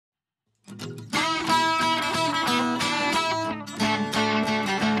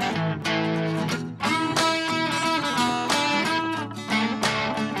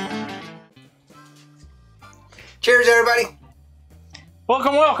everybody.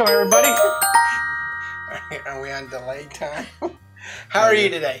 Welcome, everybody. Are we on delay time? How are you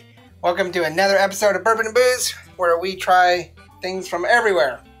today? Welcome to another episode of Bourbon and Booze, where we try things from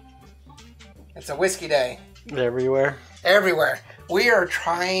everywhere. It's a whiskey day. Everywhere. Everywhere. We are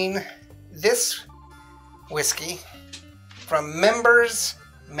trying this whiskey from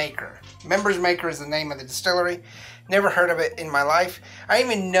MembersMark. MembersMark is the name of the distillery. Never heard of it in my life. I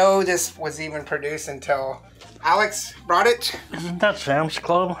didn't even know this was even produced until Alex brought it. Isn't that Sam's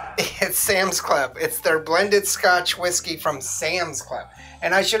Club? It's Sam's Club. It's their blended Scotch whiskey from Sam's Club.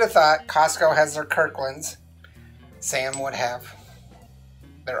 And I should have thought Costco has their Kirklands. Sam would have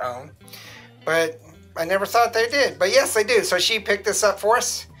their own. But I never thought they did. But yes, they do. So she picked this up for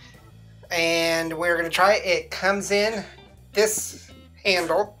us. And we're going to try it. It comes in this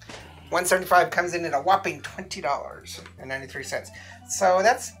handle. 175 comes in at a whopping $20.93. So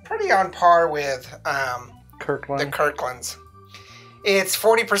that's pretty on par with Kirkland. the Kirklands. It's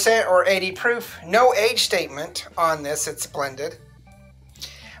 40% or 80 proof. No age statement on this. It's blended.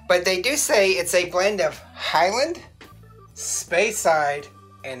 But they do say it's a blend of Highland, Speyside,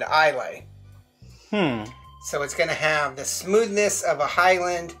 and Islay. So it's going to have the smoothness of a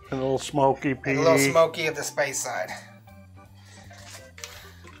Highland. And a little smoky peaty. And a little smoky of the Speyside.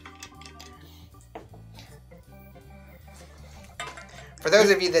 For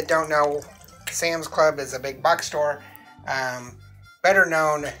those of you that don't know, Sam's Club is a big box store, better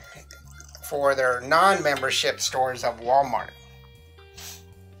known for their non-membership stores of Walmart.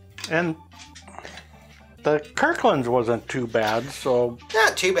 And the Kirkland's wasn't too bad, so...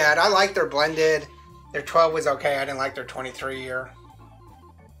 Not too bad. I like their blended. Their 12 was okay. I didn't like their 23 year.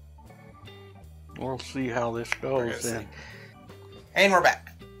 We'll see how this goes then. And we're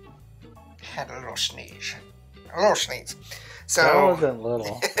back. Had a little sneeze. So, that wasn't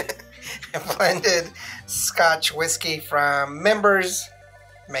little. blended Scotch whiskey from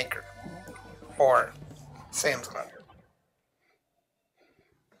MembersMark or Sam's Club.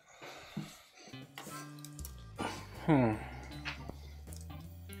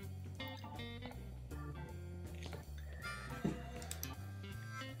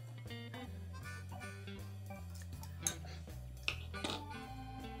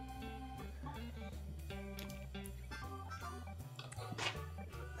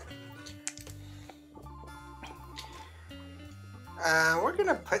 We're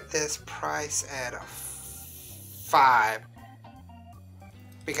gonna put this price at a 5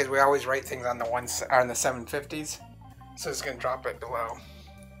 because we always rate things on the 750s, so it's gonna drop it below.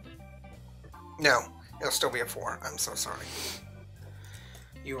 No, it'll still be a 4. I'm so sorry.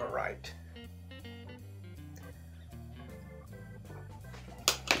 You were right.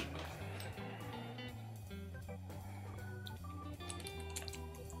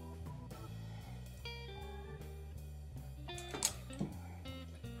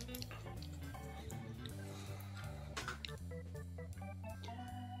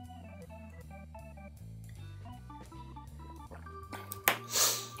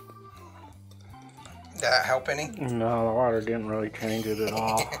 Did that help any? No, the water didn't really change it at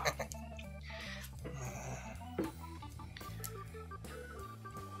all.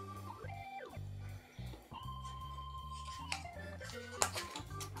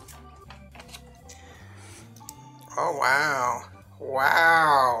 Oh, wow.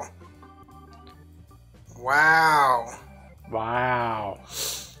 Wow. Wow. Wow.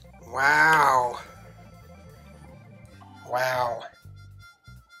 Wow. Wow.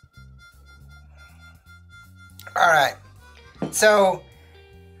 All right. So,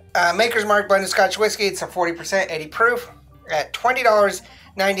 Maker's Mark blended Scotch whiskey. It's a 40%, 80 proof at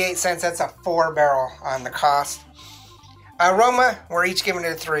 $20.98. That's a 4-barrel on the cost. Aroma, we're each giving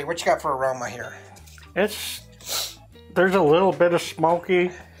it a 3. What you got for aroma here? There's a little bit of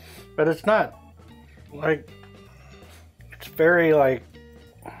smoky, but it's not like, it's very like,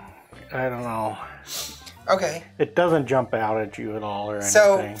 I don't know. Okay. It doesn't jump out at you at all or anything.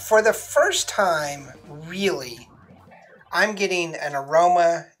 So, for the first time, really, I'm getting an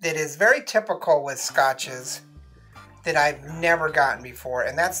aroma that is very typical with scotches that I've never gotten before,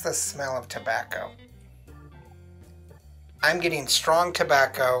 and that's the smell of tobacco. I'm getting strong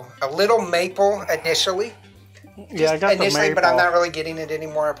tobacco, a little maple initially. Yeah, I got the maple. But I'm not really getting it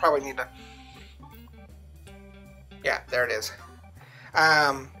anymore. I probably need to... Yeah, there it is.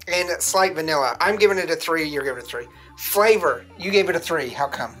 And slight vanilla. I'm giving it a 3. You're giving it a 3. Flavor. You gave it a 3. How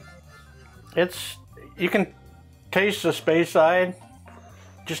come? You can taste the Speyside,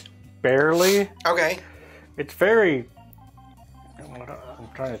 just barely. Okay. It's very... I'm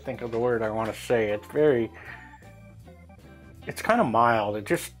trying to think of the word I want to say. It's kind of mild.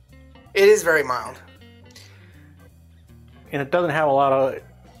 It is very mild. and it doesn't have a lot of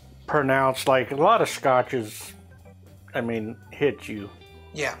pronounced, like a lot of scotches, I mean, hit you.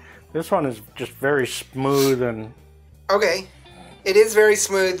 Yeah. This one is just very smooth and... Okay. It is very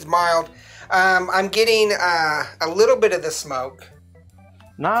smooth, mild. I'm getting a little bit of the smoke.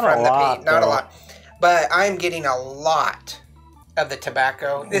 Not a lot, Not a lot. But I'm getting a lot of the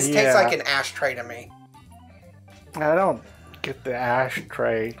tobacco. This tastes like an ashtray to me. I don't get the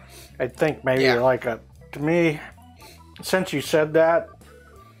ashtray. I think maybe like a... To me, since you said that,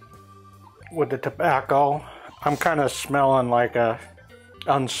 with the tobacco, I'm kind of smelling like a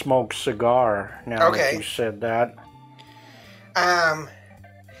unsmoked cigar now that you said that.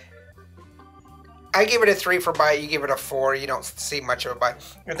 I give it a 3 for bite. You give it a 4. You don't see much of a bite.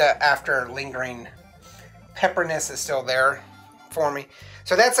 The after lingering pepperness is still there for me.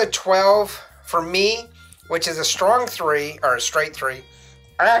 So that's a 12 for me, which is a strong 3 or a straight 3.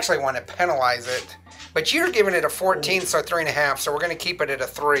 I actually want to penalize it, but you're giving it a 14, so 3.5. So we're going to keep it at a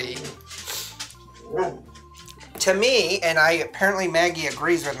 3. To me, and apparently Maggie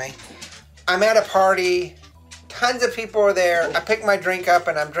agrees with me, I'm at a party, tons of people are there, I pick my drink up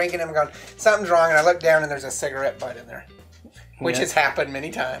and I'm drinking and I'm going, something's wrong, and I look down and there's a cigarette butt in there, which has happened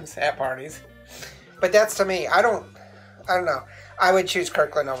many times at parties. But that's to me, I don't know. I would choose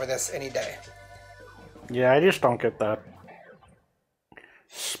Kirkland over this any day. Yeah, I just don't get that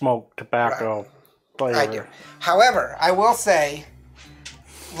smoked tobacco flavor. I do. However, I will say,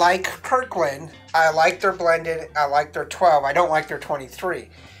 like Kirkland, I like their blended, I like their 12, I don't like their 23.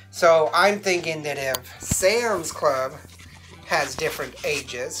 So I'm thinking that if Sam's Club has different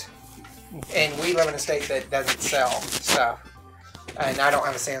ages, and we live in a state that doesn't sell stuff, and I don't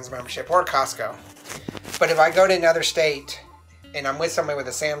have a Sam's membership or Costco, but if I go to another state and I'm with somebody with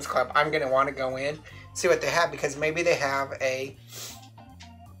a Sam's Club, I'm going to want to go in, see what they have, because maybe they have a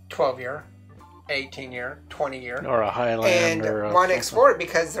 12-year, 18-year, 20-year, or a Highlander, and want to explore it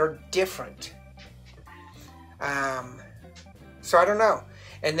because they're different. So I don't know.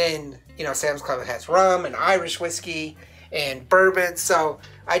 And then, Sam's Club has rum and Irish whiskey and bourbon. So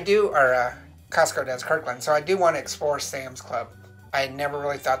I do, or Costco does, Kirkland. So I do want to explore Sam's Club. I never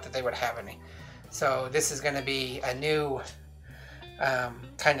really thought that they would have any. So this is going to be a new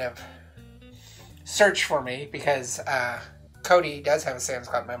kind of search for me, because Cody does have a Sam's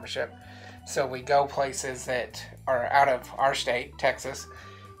Club membership. So we go places that are out of our state, Texas,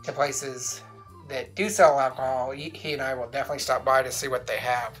 to places that do sell alcohol. He and I will definitely stop by to see what they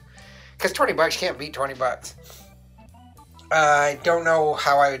have. Because $20, you can't beat $20. I don't know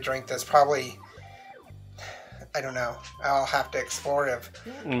how I would drink this. Probably, I don't know. I'll have to explore if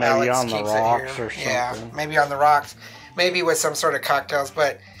maybe Alex on the keeps rocks it here. or something. Yeah, maybe on the rocks. Maybe with some sort of cocktails.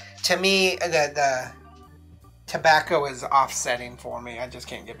 But to me, the tobacco is offsetting for me. I just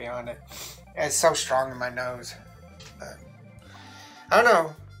can't get beyond it. It's so strong in my nose. But I don't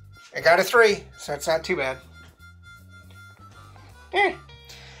know. I got a 3, so it's not too bad. Yeah.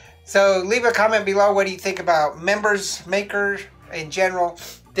 So leave a comment below. What do you think about Members Maker in general?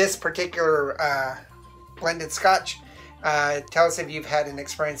 This particular blended Scotch. Tell us if you've had an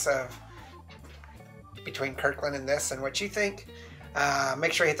experience of between Kirkland and this and what you think.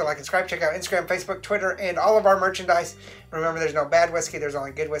 Make sure you hit the like and subscribe. Check out Instagram, Facebook, Twitter, and all of our merchandise. Remember, there's no bad whiskey. There's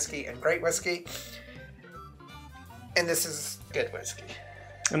only good whiskey and great whiskey. And this is good whiskey.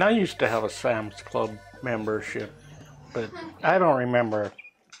 And I used to have a Sam's Club membership, but I don't remember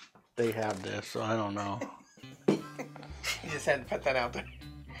they had this, so I don't know. You just had to put that out there.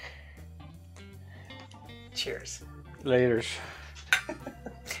 Cheers. Laters.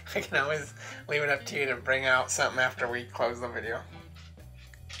 I can always leave it up to you to bring out something after we close the video.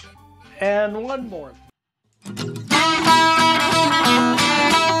 And one more.